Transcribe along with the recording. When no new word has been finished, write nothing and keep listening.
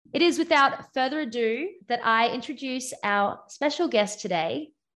It is without further ado that I introduce our special guest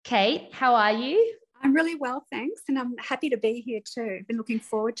today. Cate, how are you? I'm really well, thanks. And I'm happy to be here too. I've been looking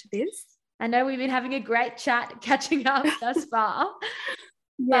forward to this. I know we've been having a great chat catching up thus far,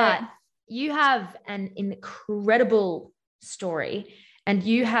 Yeah. but you have an incredible story and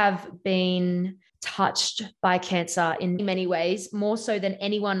you have been touched by cancer in many ways, more so than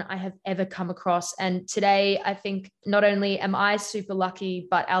anyone I have ever come across. And today, I think not only am I super lucky,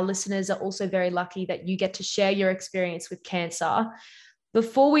 but our listeners are also very lucky that you get to share your experience with cancer.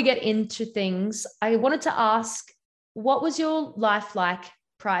 Before we get into things, I wanted to ask, what was your life like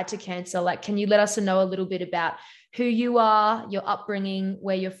prior to cancer? Like, can you let us know a little bit about who you are, your upbringing,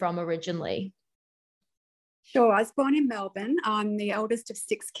 where you're from originally? Sure. I was born in Melbourne. I'm the eldest of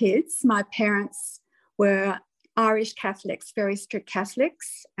 6 kids. My parents were Irish Catholics, very strict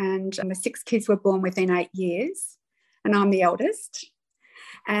Catholics, and the 6 kids were born within 8 years, and I'm the eldest.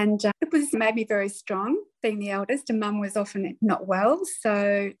 And it made me very strong, being the eldest, and Mum was often not well,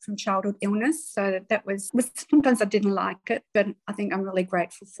 so from childhood illness. So that was sometimes I didn't like it, but I think I'm really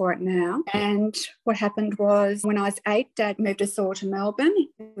grateful for it now. And what happened was when I was 8, Dad moved us all to Melbourne. He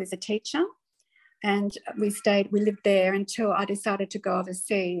was a teacher. And we lived there until I decided to go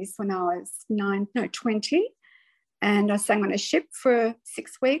overseas when I was 20. And I sang on a ship for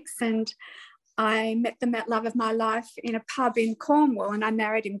 6 weeks, and I met the love of my life in a pub in Cornwall, and I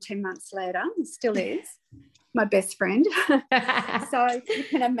married him 10 months later. He still is my best friend. So you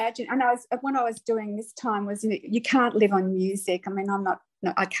can imagine. And when I was doing this time was you can't live on music. I mean,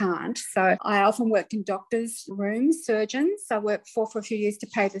 I can't. So I often worked in doctors' rooms, surgeons. I worked for a few years to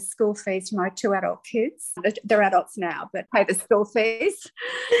pay the school fees for my 2 adult kids. They're adults now, but pay the school fees.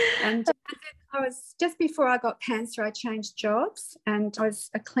 And I was, just before I got cancer, I changed jobs, and I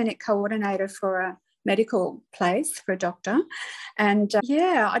was a clinic coordinator for a medical place for a doctor. And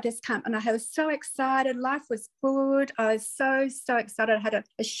I just can't. And I was so excited. Life was good. I was so excited. I had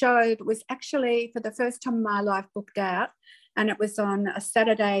a show that was actually for the first time in my life booked out. And it was on a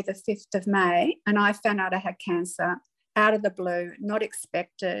Saturday, the 5th of May. And I found out I had cancer out of the blue, not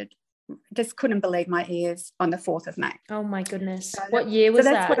expected. Just couldn't believe my ears on the 4th of May. Oh, my goodness. So what year was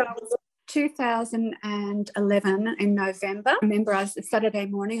that? What I was 2011 in November. I remember I was a Saturday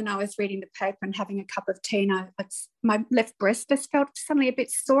morning and I was reading the paper and having a cup of tea, and my left breast just felt suddenly a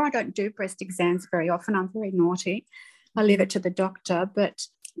bit sore. I don't do breast exams very often. I'm very naughty. I leave it to the doctor. But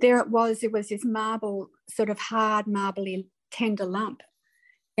there it was this marble, sort of hard, marbly, tender lump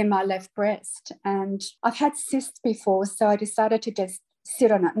in my left breast. And I've had cysts before, so I decided to just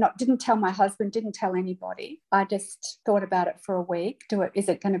sit on it. Didn't tell my husband, didn't tell anybody. I just thought about it for a week. Is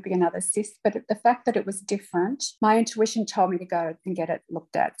it going to be another cyst? But the fact that it was different, my intuition told me to go and get it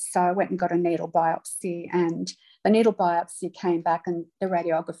looked at. So I went and got a needle biopsy, and the needle biopsy came back, and the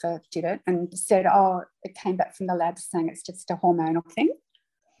radiographer did it and said, it came back from the lab saying it's just a hormonal thing.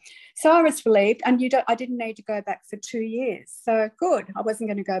 So I was relieved, and I didn't need to go back for 2 years. So good. I wasn't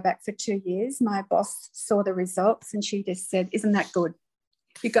going to go back for 2 years. My boss saw the results and she just said, "Isn't that good?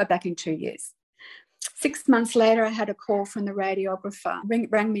 You go back in 2 years." 6 months later, I had a call from the radiographer,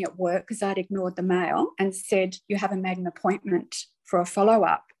 rang me at work because I'd ignored the mail, and said, "You haven't made an appointment for a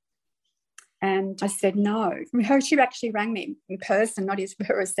follow-up." And I said, "No." She actually rang me in person, not as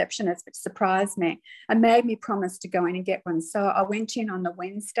her receptionist, which surprised me, and made me promise to go in and get one. So I went in on the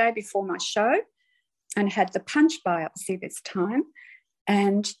Wednesday before my show and had the punch biopsy this time.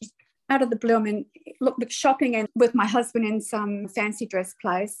 And out of the blue, I mean, look shopping and with my husband in some fancy dress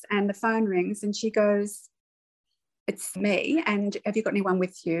place, and the phone rings and she goes, "It's me, and have you got anyone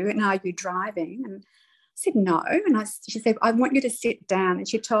with you, and are you driving?" And I said, "No." And she said, "I want you to sit down." And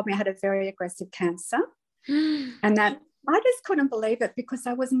she told me I had a very aggressive cancer. And that I just couldn't believe it, because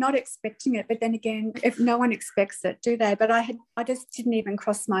I was not expecting it. But then again, if no one expects it, do they? But I just didn't even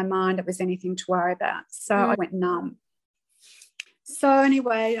cross my mind it was anything to worry about. So I went numb. So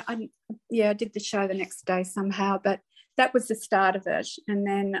anyway, I did the show the next day somehow, but that was the start of it. And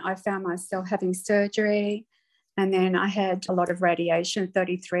then I found myself having surgery, and then I had a lot of radiation,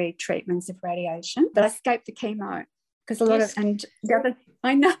 33 treatments of radiation, but I escaped the chemo because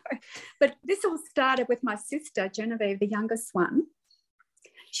I know, but this all started with my sister, Genevieve, the youngest one.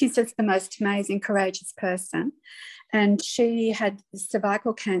 She's just the most amazing, courageous person. And she had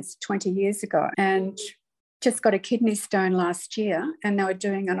cervical cancer 20 years ago and just got a kidney stone last year, and they were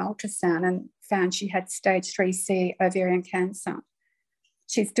doing an ultrasound and found she had stage 3C ovarian cancer.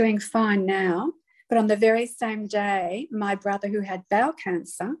 She's doing fine now, but on the very same day, my brother, who had bowel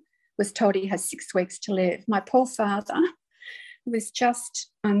cancer, was told he has 6 weeks to live. My poor father. It was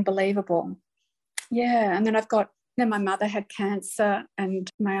just unbelievable. Yeah, and then Then my mother had cancer and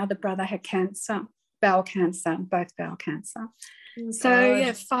my other brother had cancer, bowel cancer, both bowel cancer. Oh, so, God.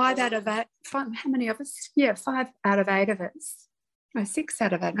 yeah, 5 out of 8. How many of us? Yeah, 5 out of 8 of us. No, 6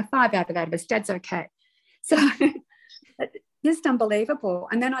 out of 8. No, 5 out of 8 of us. Dad's okay. So just unbelievable.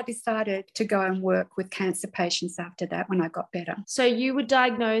 And then I decided to go and work with cancer patients after that when I got better. So you were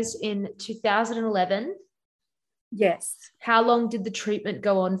diagnosed in 2011. Yes. How long did the treatment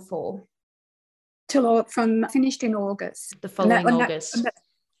go on for? Finished in August. The following August.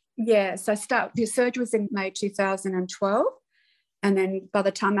 Yeah, so the surgery was in May 2012. And then by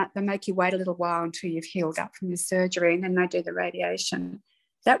the time they make you wait a little while until you've healed up from your surgery, and then they do the radiation.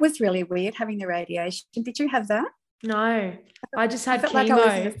 That was really weird, having the radiation. Did you have that? No, I just had chemo.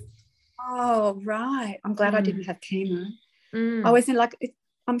 Like oh, right. I'm glad I didn't have chemo. I was in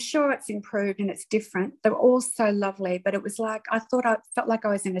I'm sure it's improved and it's different. They were all so lovely, but it was like, I felt like I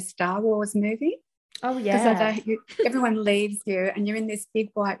was in a Star Wars movie. Oh, yeah. Because everyone leaves you and you're in this big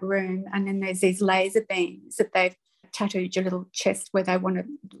white room, and then there's these laser beams that they've tattooed your little chest where they want to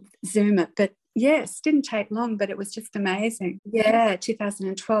zoom it. But yes, didn't take long, but it was just amazing. Yeah,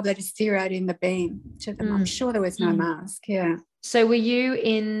 2012, they just zeroed in the beam to them. I'm sure there was no mask. Yeah. So were you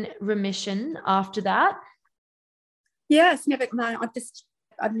in remission after that? Yes,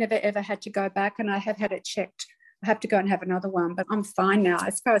 I've never ever had to go back, and I have had it checked. I have to go and have another one, but I'm fine now.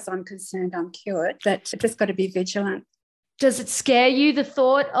 As far as I'm concerned, I'm cured. But I've just got to be vigilant. Does it scare you, the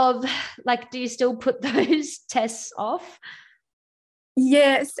thought of, do you still put those tests off?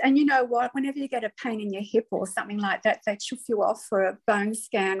 Yes. And you know what? Whenever you get a pain in your hip or something like that, they chuff you off for a bone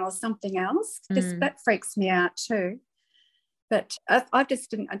scan or something else. That freaks me out too. But I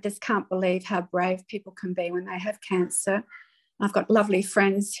just can't believe how brave people can be when they have cancer. I've got lovely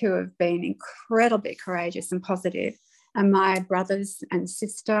friends who have been incredibly courageous and positive, and my brothers and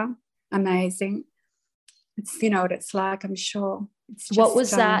sister, amazing. It's, you know what it's like, I'm sure. What was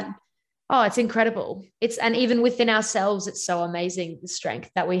that? Oh, it's incredible. And even within ourselves, it's so amazing, the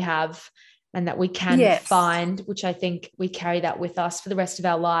strength that we have and that we can find, which I think we carry that with us for the rest of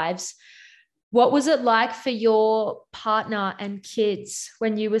our lives. What was it like for your partner and kids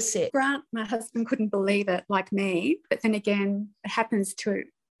when you were sick? Grant, my husband, couldn't believe it like me, but then again, it happens to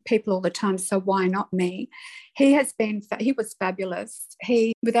people all the time, so why not me? He was fabulous.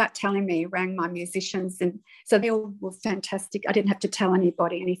 He, without telling me, rang my musicians, and so they all were fantastic. I didn't have to tell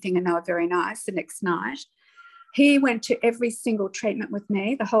anybody anything, and they were very nice the next night. He went to every single treatment with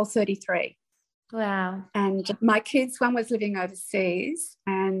me, the whole 33. Wow. And my kids, one was living overseas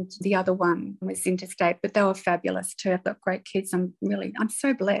and the other one was interstate, but they were fabulous too. I've got great kids. I'm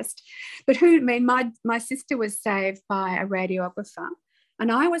so blessed. But my sister was saved by a radiographer,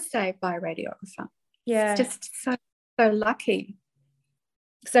 and I was saved by a radiographer. Yeah. It's just so lucky.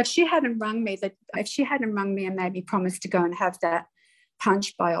 So if she hadn't rung me and made me promise to go and have that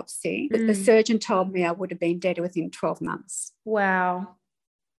punch biopsy, the surgeon told me I would have been dead within 12 months. Wow.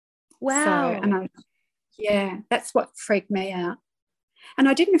 So, that's what freaked me out. And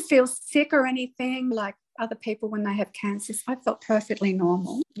I didn't feel sick or anything like other people when they have cancers. I felt perfectly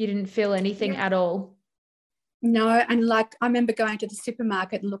normal. You didn't feel anything at all? No, and I remember going to the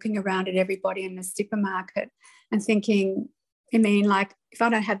supermarket and looking around at everybody in the supermarket and thinking, if I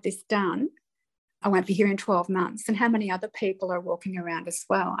don't have this done, I won't be here in 12 months. And how many other people are walking around as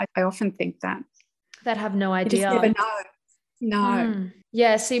well? I often think that. That have no idea. You just never know. No.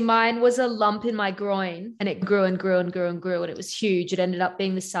 Yeah, see, mine was a lump in my groin, and it grew and grew and grew and grew, and it was huge. It ended up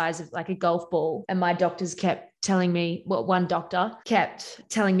being the size of like a golf ball. And my doctors kept telling me, one doctor kept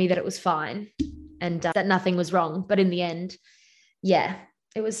telling me that it was fine and that nothing was wrong. But in the end,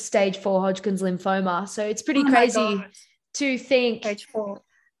 it was stage 4 Hodgkin's lymphoma. So it's pretty crazy to think. Stage 4.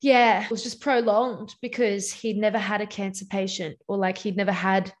 Yeah, it was just prolonged because he'd never had a cancer patient, or he'd never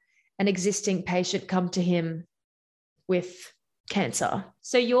had an existing patient come to him with cancer.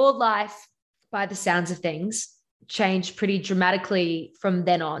 So your life, by the sounds of things, changed pretty dramatically from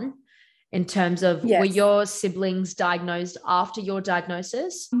then on in terms of, were your siblings diagnosed after your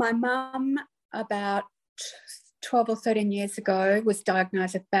diagnosis? My mum, about 12 or 13 years ago, was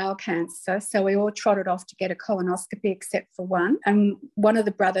diagnosed with bowel cancer. So we all trotted off to get a colonoscopy except for one. And one of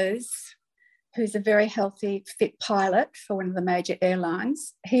the brothers, who's a very healthy, fit pilot for one of the major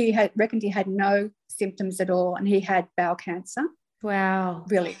airlines, he reckoned he had no symptoms at all, and he had bowel cancer. Wow.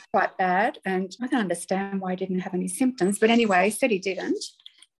 Really quite bad. And I don't understand why he didn't have any symptoms. But anyway, he said he didn't.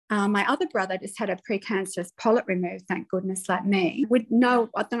 My other brother just had a precancerous polyp removed, thank goodness, like me. I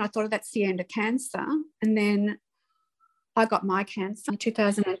thought that's the end of cancer. And then I got my cancer in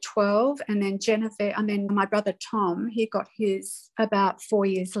 2012. And then my brother Tom, he got his about 4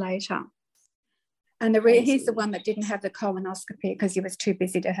 years later. And he's the one that didn't have the colonoscopy because he was too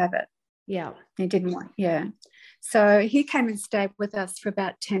busy to have it. Yeah. He didn't want, yeah. So he came and stayed with us for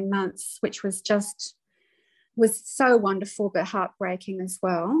about 10 months, which was so wonderful, but heartbreaking as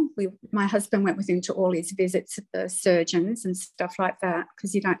well. My husband went with him to all his visits at the surgeons and stuff like that,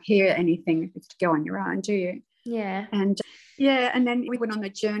 because you don't hear anything if you go on your own, do you? Yeah. And and then we went on a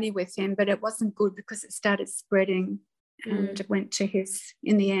journey with him, but it wasn't good because it started spreading and went to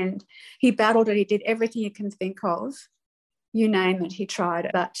in the end, he battled it. He did everything you can think of. You name it, he tried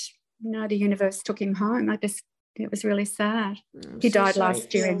it. But, the universe took him home. It was really sad. He died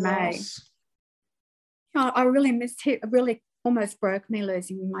last year in May. I really missed him. It really almost broke me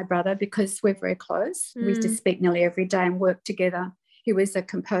losing my brother because we're very close. We used to speak nearly every day and work together. He was a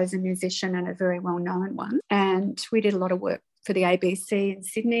composer, musician, and a very well-known one. And we did a lot of work for the ABC in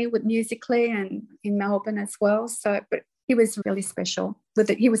Sydney with musically, and in Melbourne as well. So, but he was really special.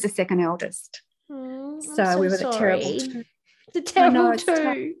 He was the second eldest. So we were sorry. The terrible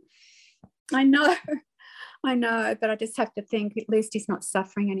two. I know, but I just have to think at least he's not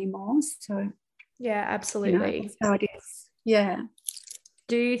suffering anymore. So yeah, absolutely. That's how it is. Yeah.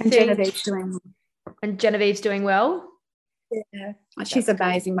 Do you think Genevieve's doing well? Yeah, she's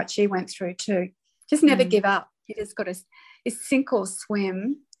amazing. What she went through too. Just never give up. You just got to sink or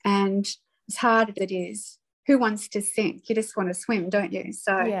swim, and as hard as it is, who wants to sink? You just want to swim, don't you?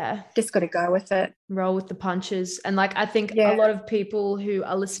 So just got to go with it. Roll with the punches. And I think a lot of people who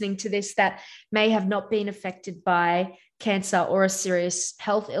are listening to this that may have not been affected by cancer or a serious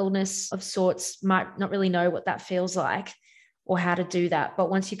health illness of sorts might not really know what that feels like or how to do that.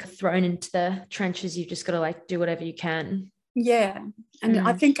 But once you're thrown into the trenches, you've just got to do whatever you can. Yeah. And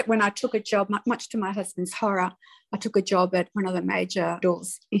I think when I took a job, much to my husband's horror, I took a job at one of the major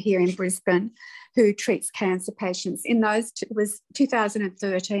hospitals here in Brisbane who treats cancer patients. It was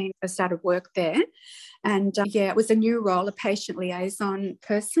 2013 I started work there. And it was a new role, a patient liaison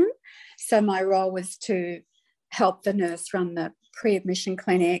person. So my role was to help the nurse run the pre-admission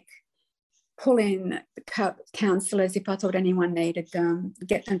clinic, pull in the counsellors if I thought anyone needed them,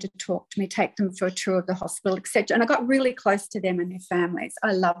 get them to talk to me, take them for a tour of the hospital, etc. And I got really close to them and their families.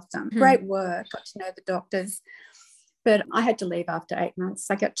 I loved them. Great work, got to know the doctors. But I had to leave after 8 months.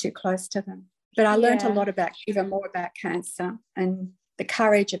 I got too close to them. But I learned a lot even more about cancer and the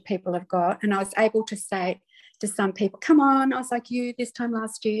courage that people have got. And I was able to say to some people, come on, I was like you this time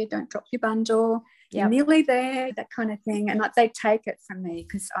last year, don't drop your bundle. You're nearly there, that kind of thing. And they'd take it from me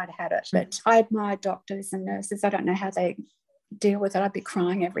because I'd had it. But I admire doctors and nurses. I don't know how they deal with it. I'd be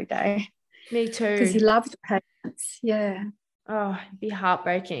crying every day. Me too. Because you love the patients. Yeah. Oh, it'd be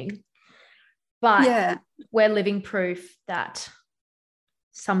heartbreaking. But we're living proof that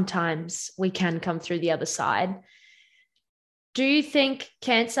sometimes we can come through the other side. Do you think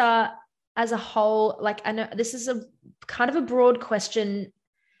cancer as a whole, I know this is a kind of a broad question,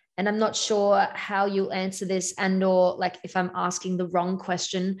 and I'm not sure how you'll answer this or if I'm asking the wrong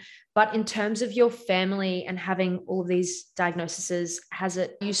question, but in terms of your family and having all of these diagnoses, are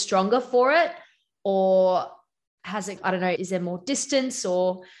you stronger for it, or has it, I don't know, is there more distance,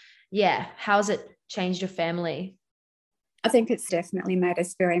 or how has it changed your family? I think it's definitely made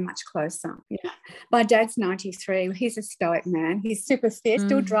us very much closer. Yeah. My dad's 93. He's a stoic man. He's super fit,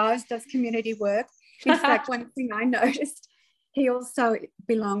 still drives, does community work. In fact, one thing I noticed, he also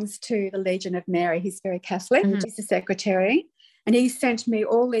belongs to the Legion of Mary. He's very Catholic. He's the secretary. And he sent me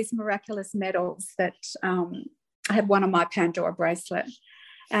all these miraculous medals that I had one on my Pandora bracelet.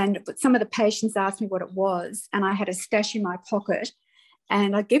 And some of the patients asked me what it was, and I had a stash in my pocket.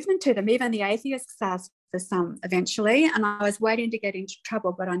 And I give them to them. Even the atheists asked for some eventually. And I was waiting to get into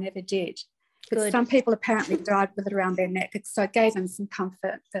trouble, but I never did. But some people apparently died with it around their neck. So it gave them some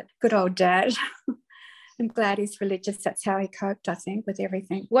comfort. But good old dad. I'm glad he's religious. That's how he coped, I think, with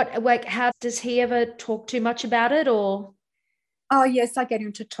everything. How does he ever talk too much about it, or? Oh, yes, I get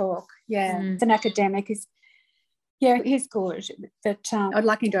him to talk. Yeah. He's an academic. He's good. But I'd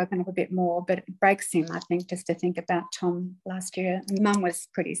like him to open up a bit more, but it breaks him, I think, just to think about Tom last year. And Mum was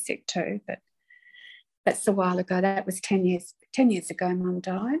pretty sick too, but that's a while ago. That was 10 years ago Mum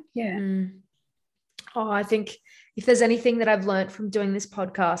died. Yeah. Oh, I think if there's anything that I've learned from doing this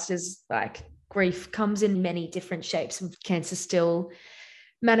podcast is grief comes in many different shapes, and cancer still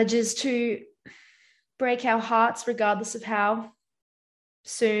manages to break our hearts regardless of how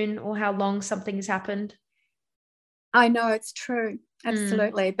soon or how long something has happened. I know, it's true.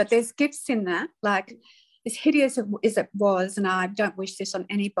 Absolutely. But there's gifts in that. As hideous as it was, and I don't wish this on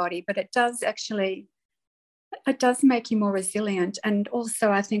anybody, but it does make you more resilient. And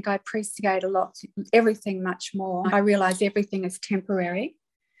also I think I appreciate everything much more. I realise everything is temporary.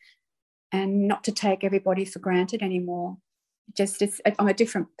 and not to take everybody for granted anymore. I'm a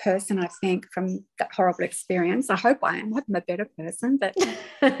different person, I think, from that horrible experience. I hope I am. I'm a better person, but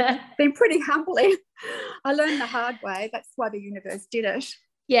been pretty humbling. I learned the hard way. That's why the universe did it.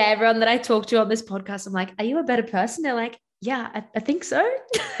 Yeah, everyone that I talk to on this podcast, I'm like, are you a better person? They're like, yeah, I think so.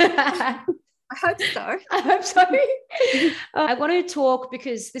 I hope so. I hope so. I want to talk,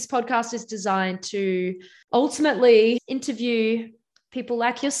 because this podcast is designed to ultimately interview people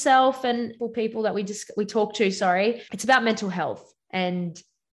like yourself and people that we talk to. It's about mental health and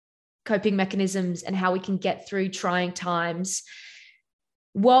coping mechanisms and how we can get through trying times.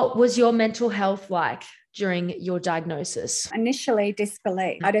 What was your mental health like during your diagnosis? Initially,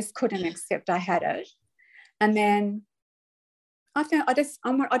 disbelief. I just couldn't accept I had it. And then I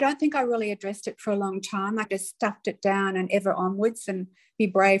don't think I really addressed it for a long time. I just stuffed it down and ever onwards and be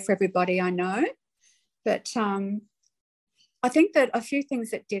brave for everybody I know. But I think that a few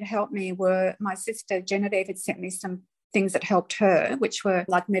things that did help me were my sister Genevieve had sent me some things that helped her, which were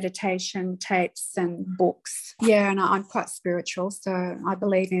like meditation tapes and books. Yeah, and I'm quite spiritual, so I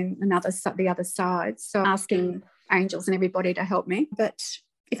believe in the other side. So asking angels and everybody to help me. But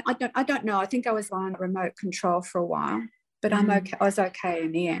I don't know. I think I was on remote control for a while. But I'm okay. I was okay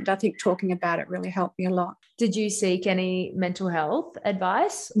in the end. I think talking about it really helped me a lot. Did you seek any mental health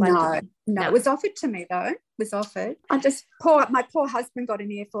advice? No. It was offered to me though. It was offered. My poor husband got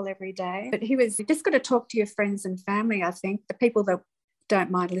an earful every day. But you just got to talk to your friends and family, I think, the people that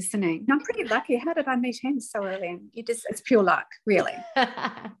don't mind listening. I'm pretty lucky. How did I meet him so early? And it's pure luck, really.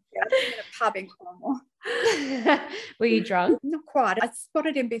 Yeah, I've been in a pub in Cornwall. Were you drunk? Not quite. I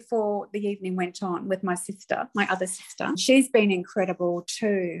spotted him before the evening went on with my sister, my other sister. She's been incredible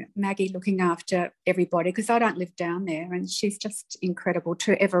too, Maggie, looking after everybody, because I don't live down there, and she's just incredible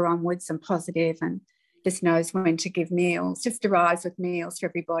too, ever onwards and positive, and just knows when to give meals, just arrives with meals for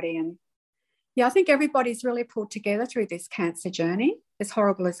everybody. And yeah, I think everybody's really pulled together through this cancer journey. As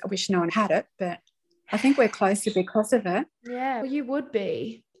horrible as I wish no one had it, but I think we're closer because of it. Yeah, well, you would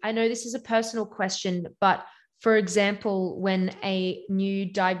be. I know this is a personal question, but for example, when a new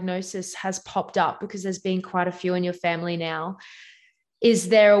diagnosis has popped up, because there's been quite a few in your family now, is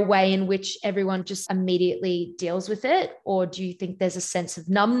there a way in which everyone just immediately deals with it? Or do you think there's a sense of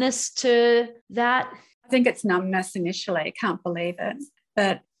numbness to that? I think it's numbness initially. I can't believe it.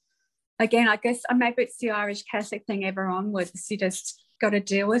 But again, I guess maybe it's the Irish Catholic thing ever onwards. You just got to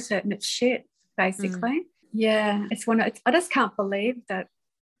deal with it, and it's shit, basically. Yeah, I just can't believe that.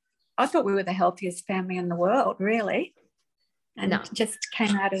 I thought we were the healthiest family in the world, really, and it just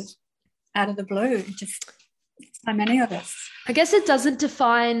came out of the blue. Just so many of us. I guess it doesn't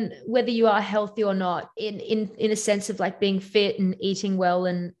define whether you are healthy or not, in a sense of like being fit and eating well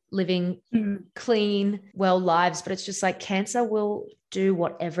and living clean, well lives. But it's just like cancer will do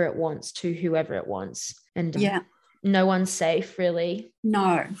whatever it wants to whoever it wants, and no one's safe, really.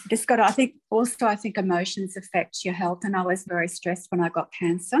 No, I think emotions affect your health. And I was very stressed when I got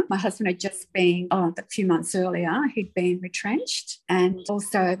cancer. My husband had just been, a few months earlier, he'd been retrenched. And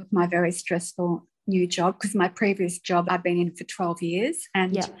also my very stressful new job, because my previous job I'd been in for 12 years.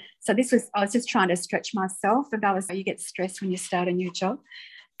 And so I was just trying to stretch myself. And you get stressed when you start a new job.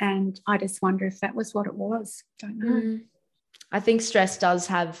 And I just wonder if that was what it was. Don't know. I think stress does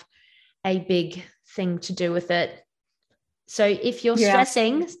have a big thing to do with it. So if you're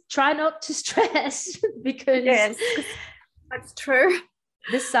stressing, try not to stress, because that's true.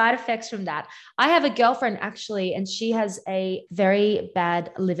 The side effects from that. I have a girlfriend actually, and she has a very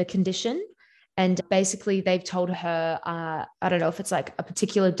bad liver condition. And basically they've told her, I don't know if it's like a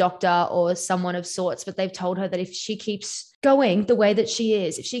particular doctor or someone of sorts, but they've told her that if she keeps going the way that she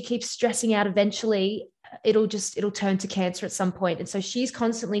is, if she keeps stressing out, eventually it'll turn to cancer at some point. And so she's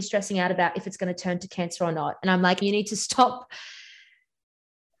constantly stressing out about if it's going to turn to cancer or not. And I'm like, you need to stop.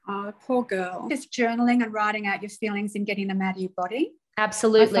 Oh, poor girl. Just journaling and writing out your feelings and getting them out of your body.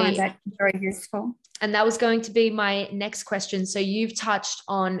 Absolutely. I find that very useful. And that was going to be my next question. So you've touched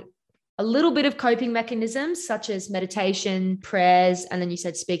on a little bit of coping mechanisms such as meditation, prayers, and then you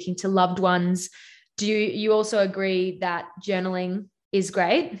said speaking to loved ones. Do you also agree that journaling is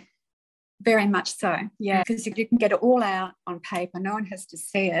great? Very much so, yeah, because you can get it all out on paper. No one has to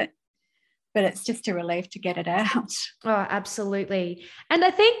see it, but it's just a relief to get it out. Oh, absolutely. And I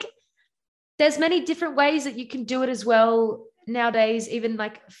think there's many different ways that you can do it as well nowadays, even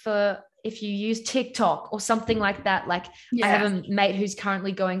like if you use TikTok or something like that. Like I have a mate who's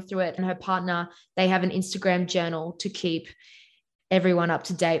currently going through it, and her partner, they have an Instagram journal to keep everyone up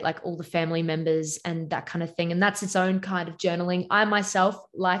to date, like all the family members and that kind of thing. And that's its own kind of journaling. I myself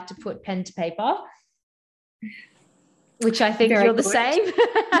like to put pen to paper, which I think you're the same.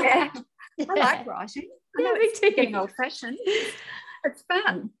 Yeah, I like writing. I know me it's too. getting old-fashioned. It's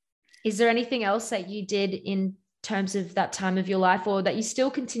fun. Is there anything else that you did in terms of that time of your life, or that you still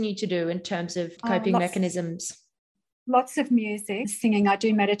continue to do in terms of coping mechanisms? Lots of music, singing. I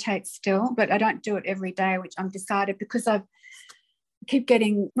do meditate still, but I don't do it every day, which I'm decided because I've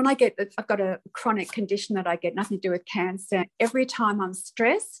got a chronic condition that I get, nothing to do with cancer. Every time I'm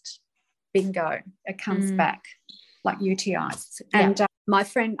stressed, bingo, it comes back like UTIs. And my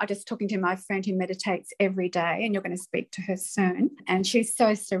friend, I just talking to my friend who meditates every day, and you're going to speak to her soon, and she's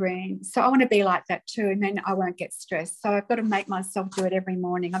so serene. So I want to be like that too, and then I won't get stressed. So I've got to make myself do it every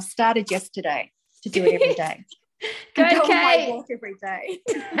morning. I've started yesterday to do it every day. Go, on my Cate. walk every day.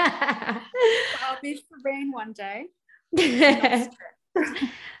 I'll be serene one day.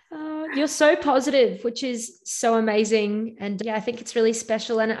 You're so positive, which is so amazing. And I think it's really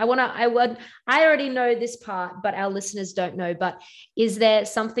special. And I already know this part, but our listeners don't know. But is there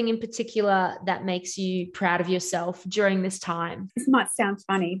something in particular that makes you proud of yourself during this time? This might sound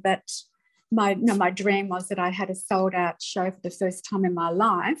funny, but my dream was that I had a sold out show for the first time in my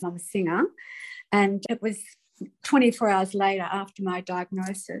life. I'm a singer, and it was 24 hours later after my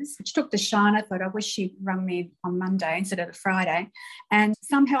diagnosis, which took the shine. I thought, I wish she'd rung me on Monday instead of the Friday. And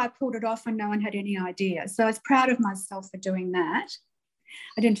somehow I pulled it off and no one had any idea. So I was proud of myself for doing that.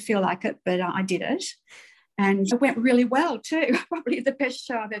 I didn't feel like it, but I did it. And it went really well too. Probably the best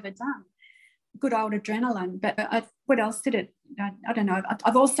show I've ever done. Good old adrenaline. But what else did it? I don't know.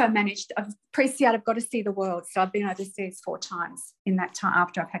 I've also managed, I've got to see the world. So I've been overseas 4 times in that time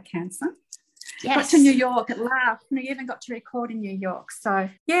after I've had cancer. Yes. Got to New York at last, and I even got to record in New York. So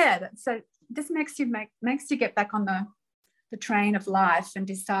so this makes you get back on the train of life and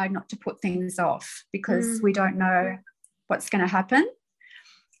decide not to put things off, because we don't know what's going to happen,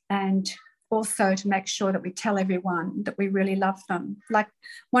 and also to make sure that we tell everyone that we really love them. Like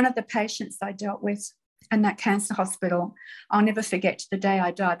one of the patients I dealt with in that cancer hospital, I'll never forget the day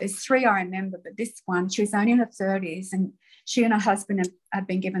I died. There's 3 I remember, but this one, she was only in her 30s, and she and her husband had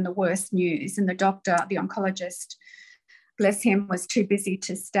been given the worst news, and the doctor, the oncologist, bless him, was too busy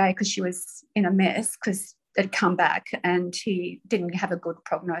to stay because she was in a mess because it had come back, and he didn't have a good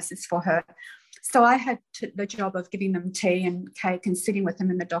prognosis for her. So I had the job of giving them tea and cake and sitting with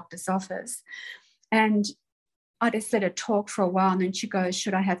them in the doctor's office. And I just let her talk for a while, and then she goes,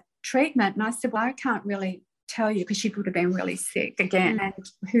 should I have treatment? And I said, well, I can't really tell you, because she would have been really sick again, and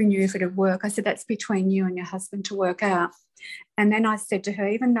who knew if it would work. I said, that's between you and your husband to work out. And then I said to her,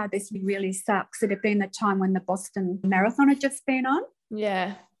 even though this really sucks, it had been the time when the Boston Marathon had just been on.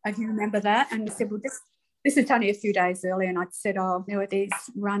 Yeah. If you remember that. And I said, well, this is only a few days earlier. And I'd said, oh, there were these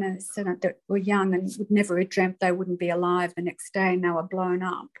runners that were young and would never have dreamt they wouldn't be alive the next day, and they were blown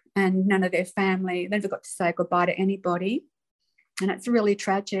up, and none of their family, they never got to say goodbye to anybody. And it's really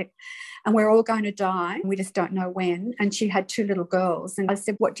tragic. And we're all going to die. We just don't know when. And she had 2 little girls. And I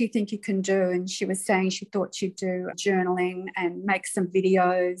said, what do you think you can do? And she was saying she thought she'd do journaling and make some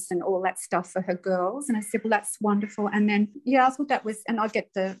videos and all that stuff for her girls. And I said, well, that's wonderful. And then, I thought that was, and I'll get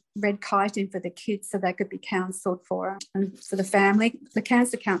the red kite in for the kids so they could be counselled for. And for the family, the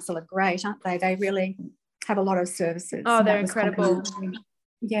Cancer Council are great, aren't they? They really have a lot of services. Oh, they're incredible.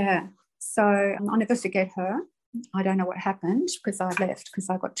 Yeah. So I'll never forget her. I don't know what happened, because I left because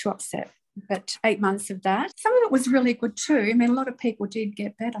I got too upset. But 8 months of that, some of it was really good too. I mean, a lot of people did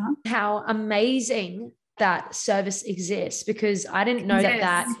get better. How amazing that service exists, because I didn't know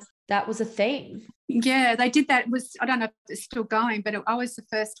that was a thing. Yeah, they did that. I don't know if it's still going, but I was the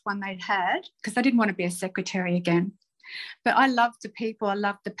first one they'd had, because I didn't want to be a secretary again. But I loved the people. I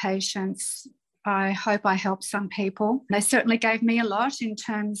loved the patients. I hope I helped some people. They certainly gave me a lot in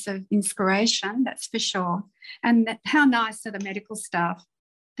terms of inspiration, that's for sure. And how nice are the medical staff?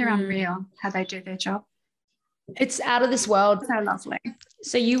 They're unreal how they do their job. It's out of this world. So lovely.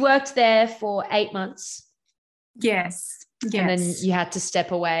 So you worked there for 8 months? Yes. And then you had to step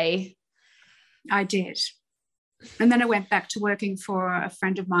away? I did. And then I went back to working for a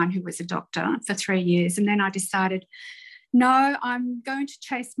friend of mine who was a doctor for 3 years. And then I decided, no, I'm going to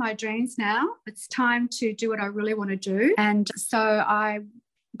chase my dreams now. It's time to do what I really want to do. And so I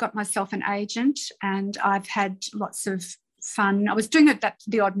got myself an agent, and I've had lots of fun. I was doing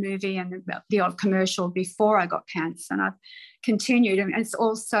the odd movie and the odd commercial before I got cancer, and I've continued. And it's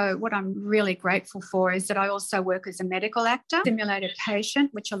also, what I'm really grateful for is that I also work as a medical actor, simulated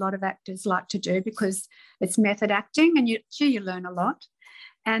patient, which a lot of actors like to do because it's method acting, and you learn a lot.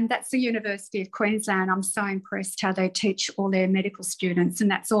 And that's the University of Queensland. I'm so impressed how they teach all their medical students, and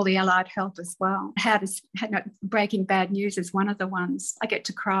that's all the allied health as well. Breaking bad news is one of the ones. I get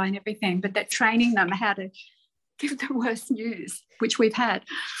to cry and everything, but they're training them how to give the worst news, which we've had.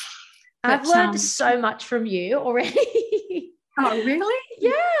 I've learned so much from you already. Oh, really?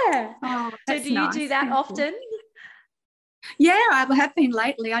 Yeah. Oh, so do you do that often? Yeah, I have been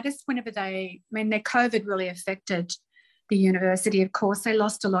lately. I just, whenever their COVID really affected the university, of course, they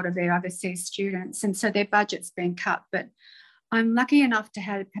lost a lot of their overseas students, and so their budget's been cut. But I'm lucky enough to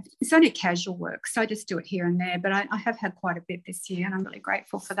have it's only casual work, so I just do it here and there. But I have had quite a bit this year, and I'm really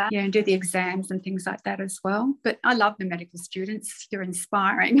grateful for that. Yeah, and do the exams and things like that as well. But I love the medical students. They're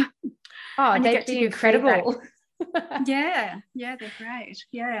inspiring. Oh, they'd be incredible. Yeah, they're great.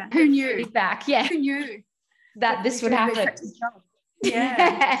 Yeah. Who knew? Feedback, yeah. Who knew that this would happen?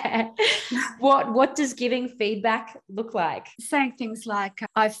 Yeah. What does giving feedback look like? Saying things like,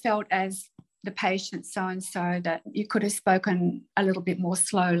 I felt as the patient so-and-so that you could have spoken a little bit more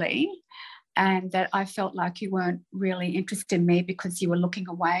slowly, and that I felt like you weren't really interested in me because you were looking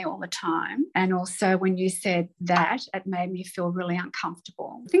away all the time. And also when you said that, it made me feel really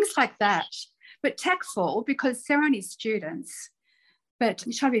uncomfortable. Things like that. But tactful, because they're only students, but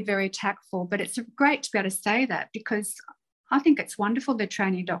you try to be very tactful. But it's great to be able to say that, because I think it's wonderful they're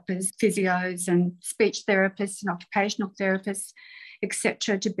training doctors, physios and speech therapists and occupational therapists,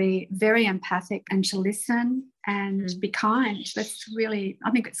 etc., to be very empathic and to listen and be kind. That's really,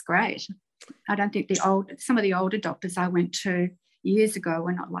 I think it's great. I don't think some of the older doctors I went to years ago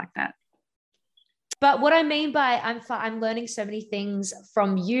were not like that. But what I mean by I'm learning so many things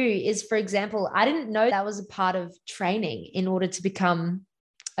from you is, for example, I didn't know that was a part of training in order to become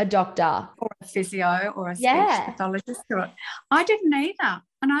a doctor. Or a physio or a speech pathologist. I didn't either.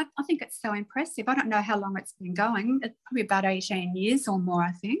 And I think it's so impressive. I don't know how long it's been going. It's probably about 18 years or more,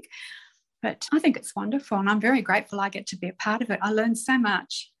 I think. But I think it's wonderful, and I'm very grateful I get to be a part of it. I learn so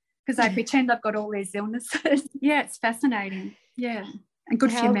much because I pretend I've got all these illnesses. Yeah, it's fascinating. Yeah, and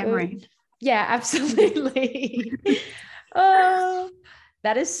good for your memory. Good. Yeah, absolutely. Oh,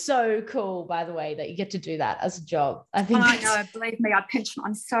 that is so cool, by the way, that you get to do that as a job. I know, believe me,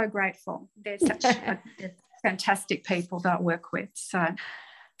 I'm so grateful. They're such they're fantastic people that I work with. So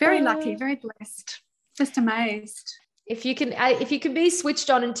very lucky, very blessed, just amazed. If you can be switched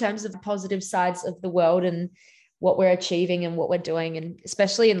on in terms of the positive sides of the world and what we're achieving and what we're doing, and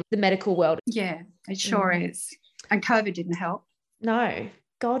especially in the medical world. Yeah, it sure is. And COVID didn't help. No,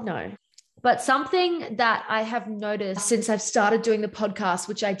 God, no. But something that I have noticed since I've started doing the podcast,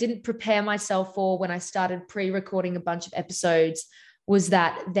 which I didn't prepare myself for when I started pre-recording a bunch of episodes, was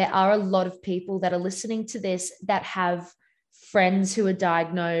that there are a lot of people that are listening to this that have friends who are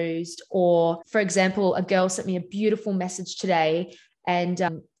diagnosed. Or, for example, a girl sent me a beautiful message today, and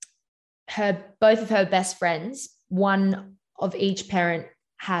both of her best friends, one of each parent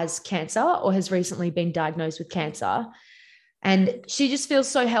has cancer or has recently been diagnosed with cancer. And she just feels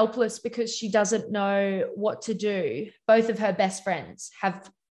so helpless because she doesn't know what to do. Both of her best friends have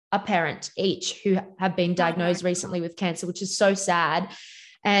a parent each who have been diagnosed recently with cancer, which is so sad.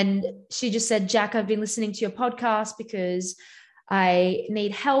 And she just said, Jack, I've been listening to your podcast because I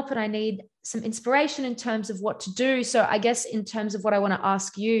need help and I need some inspiration in terms of what to do. So I guess in terms of what I want to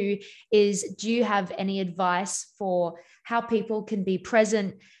ask you is, do you have any advice for how people can be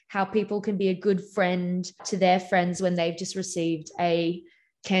present, how people can be a good friend to their friends when they've just received a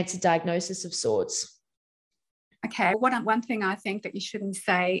cancer diagnosis of sorts? Okay, one thing I think that you shouldn't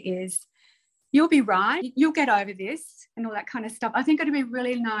say is, you'll be right, you'll get over this and all that kind of stuff. I think it'd be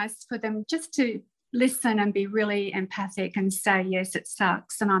really nice for them just to listen and be really empathic and say, yes, it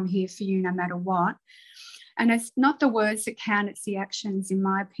sucks and I'm here for you no matter what. And it's not the words that count, it's the actions, in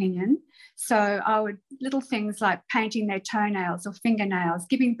my opinion. So I would, little things like painting their toenails or fingernails,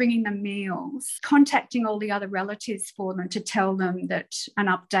 bringing them meals, contacting all the other relatives for them to tell them that an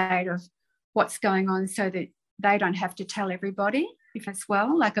update of what's going on so that they don't have to tell everybody as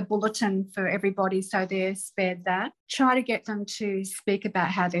well, like a bulletin for everybody so they're spared that. Try to get them to speak about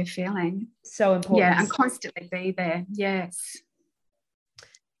how they're feeling. So important. Yeah, and constantly be there. Yes.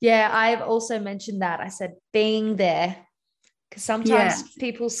 Yeah, I've also mentioned that. I said being there, because sometimes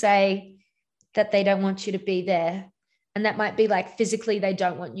people say that they don't want you to be there. And that might be like physically they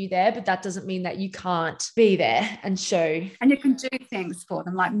don't want you there, but that doesn't mean that you can't be there and show. And you can do things for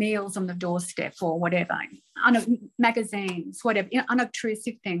them, like meals on the doorstep or whatever, magazines, whatever,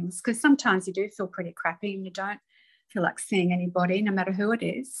 unobtrusive things, because sometimes you do feel pretty crappy and you don't feel like seeing anybody, no matter who it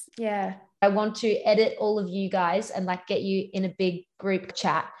is. Yeah. I want to edit all of you guys and like get you in a big group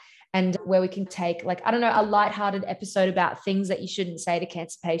chat, and where we can take, like, I don't know, a lighthearted episode about things that you shouldn't say to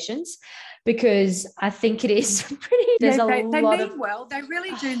cancer patients. because I think it is pretty, there's they lot mean of, well, they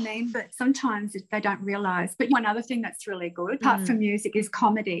really do mean, but sometimes they don't realise. But one other thing that's really good, apart from music, is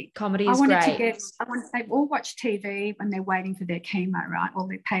comedy. Comedy I is wanted great. they all watch TV when they're waiting for their chemo, right? All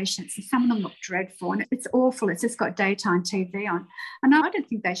their patients. And some of them look dreadful and it's awful. It's just got daytime TV on. And I don't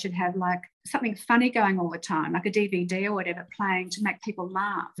think they should have like something funny going all the time, like a DVD or whatever playing to make people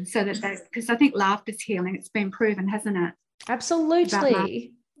laugh. So that because I think laughter's healing. It's been proven, hasn't it?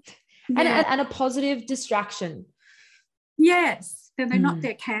 Absolutely. Yeah. And a positive distraction. Yes. They're not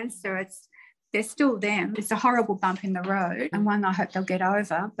their cancer. They're still them. It's a horrible bump in the road and one I hope they'll get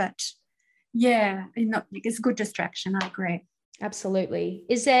over. But yeah, it's a good distraction. I agree. Absolutely.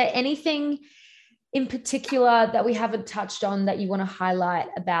 Is there anything in particular that we haven't touched on that you want to highlight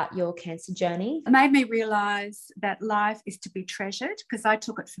about your cancer journey? It made me realise that life is to be treasured because I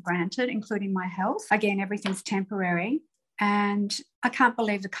took it for granted, including my health. Again, everything's temporary. And I can't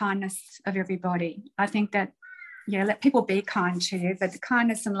believe the kindness of everybody. I think that, let people be kind to you, but the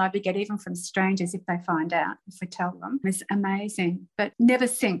kindness and love you get even from strangers if they find out, if we tell them, is amazing. But never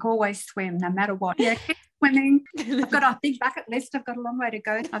sink, always swim, no matter what. Yeah, keep swimming. I've got a big bucket list. I've got a long way to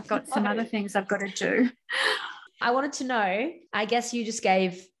go. I've got some other things I've got to do. I wanted to know, I guess you just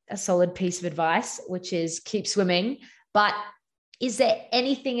gave a solid piece of advice, which is keep swimming. But is there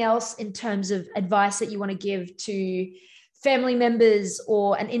anything else in terms of advice that you want to give to family members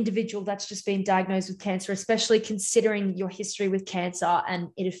or an individual that's just been diagnosed with cancer, especially considering your history with cancer and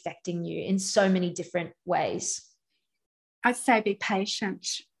it affecting you in so many different ways? I'd say be patient.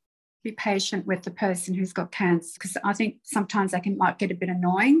 Be patient with the person who's got cancer, because I think sometimes might get a bit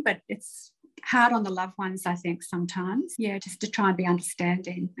annoying, but it's hard on the loved ones, I think, sometimes. Yeah, just to try and be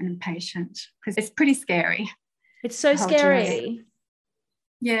understanding and patient, because it's pretty scary. It's so scary.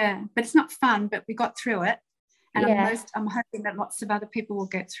 Yeah, but it's not fun, but we got through it. And I'm hoping that lots of other people will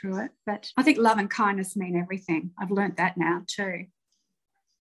get through it. But I think love and kindness mean everything. I've learned that now too.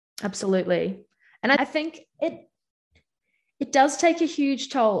 Absolutely. And I think it does take a huge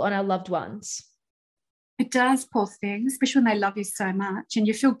toll on our loved ones. It does, poor things, especially when they love you so much. And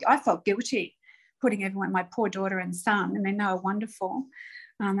I felt guilty putting everyone, my poor daughter and son, and they know are wonderful,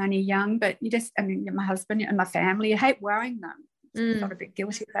 only young, but my husband and my family, you hate worrying them. I felt a bit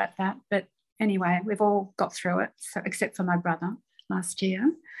guilty about that. But anyway, we've all got through it, so except for my brother last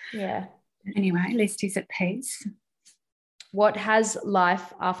year. Yeah. Anyway, at least he's at peace. What has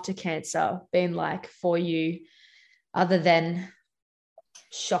life after cancer been like for you, other than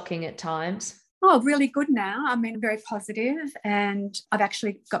shocking at times? Oh, really good now. I mean, very positive. And I've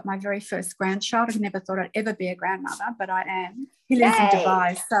actually got my very first grandchild. I never thought I'd ever be a grandmother, but I am. He lives in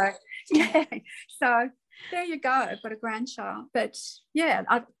Dubai. So, yeah. So there you go. I've got a grandchild. But yeah,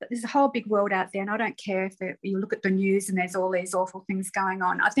 there's a whole big world out there. And I don't care if you look at the news and there's all these awful things going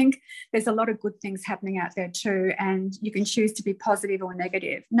on. I think there's a lot of good things happening out there too. And you can choose to be positive or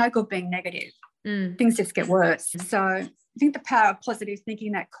negative. No good being negative. Things just get worse. So I think the power of positive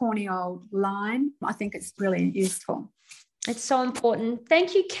thinking, that corny old line, I think it's really useful. It's so important.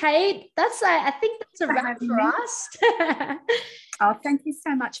 Thank you, Cate. I think that's a wrap for us. Oh, thank you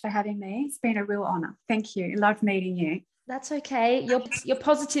so much for having me. It's been a real honour. Thank you. Love meeting you. That's okay. Your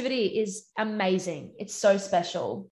positivity is amazing. It's so special.